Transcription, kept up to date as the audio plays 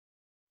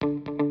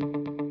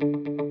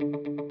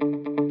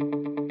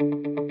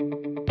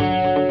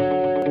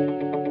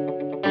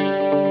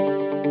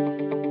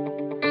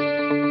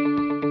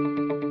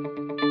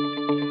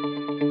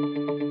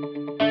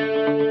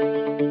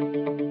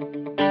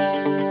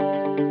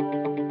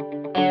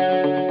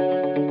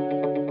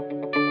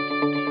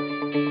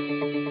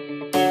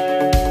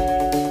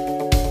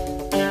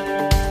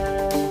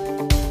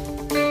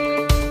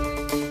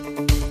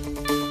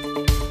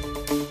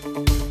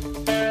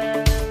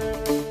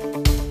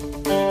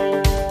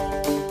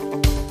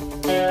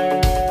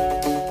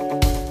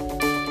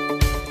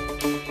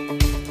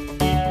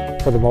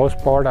For the most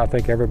part, I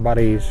think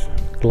everybody's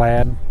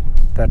glad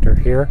that they're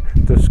here.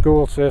 The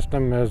school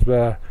system has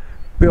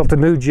built a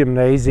new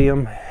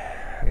gymnasium.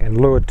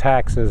 In lieu of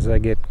taxes, they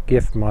get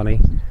gift money.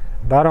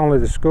 Not only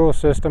the school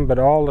system, but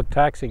all the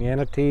taxing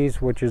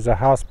entities, which is a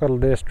hospital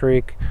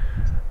district,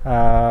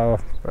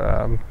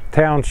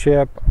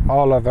 township,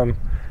 all of them,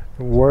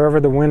 wherever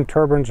the wind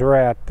turbines are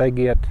at, they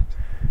get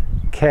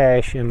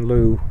cash in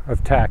lieu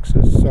of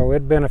taxes. So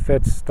it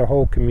benefits the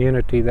whole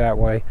community that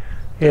way.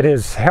 It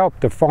has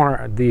helped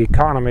the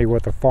economy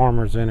with the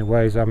farmers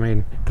anyways. I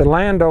mean, the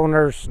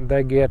landowners,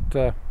 they get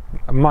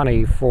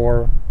money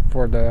for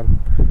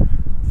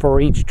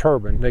each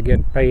turbine. They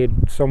get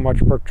paid so much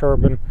per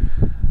turbine.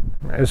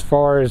 As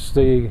far as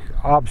the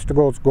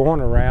obstacles going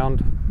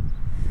around,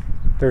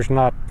 there's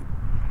not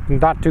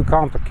too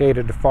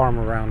complicated to farm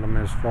around them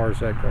as far as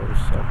that goes.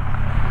 So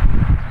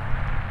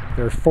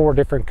there's 4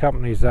 different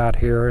companies out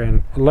here,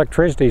 and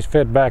electricity is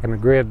fed back in the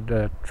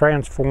grid.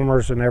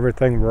 Transformers and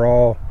everything were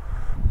all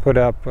put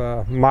up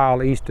a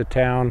mile east of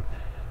town,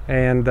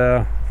 and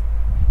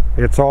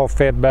it's all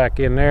fed back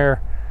in there.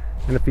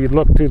 And if you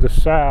look to the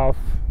south,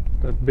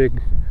 the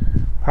big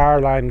power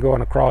line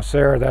going across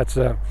there, that's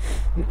a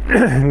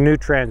new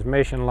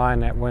transmission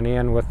line that went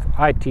in with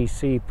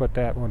ITC, put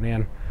that one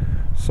in.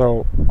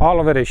 So all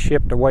of it is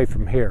shipped away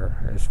from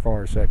here as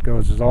far as that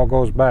goes. It all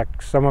goes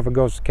back. Some of it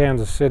goes to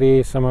Kansas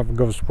City, some of it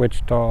goes to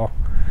Wichita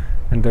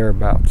and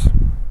thereabouts.